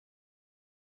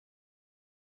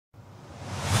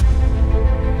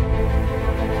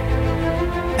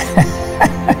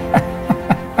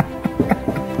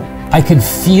can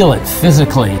feel it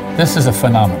physically. This is a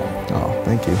phenomenon. Oh,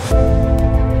 thank you.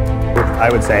 I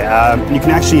would say you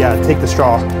can actually take the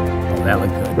straw That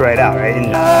looked good. right out, right?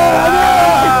 And,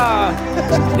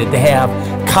 To have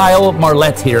Kyle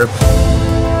Marlette here.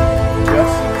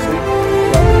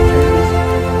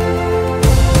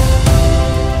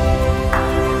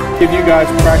 Give you guys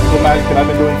practical magic that I've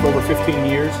been doing for over 15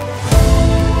 years.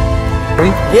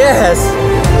 Yes!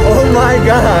 Oh my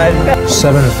God!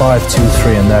 7, 5, 2,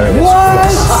 3, and there it is.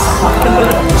 What?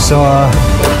 So,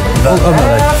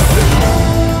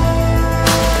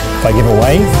 if I give a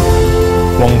wave,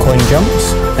 1 coin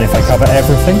jumps, and if I cover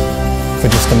everything for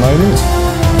just a moment,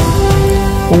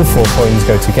 all 4 coins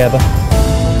go together.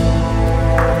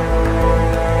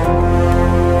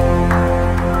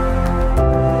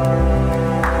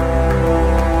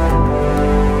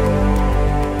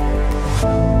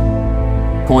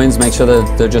 Coins, make sure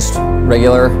that they're just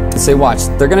regular. Say, watch,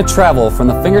 they're gonna travel from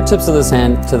the fingertips of this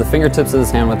hand to the fingertips of this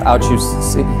hand without you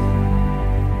see.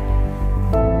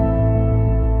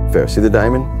 Fair. See the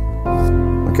diamond?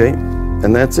 Okay?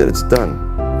 And that's it. It's done.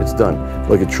 It's done.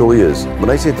 Look, it truly is. When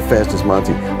I say it the fastest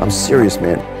Monty, I'm serious,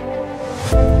 man.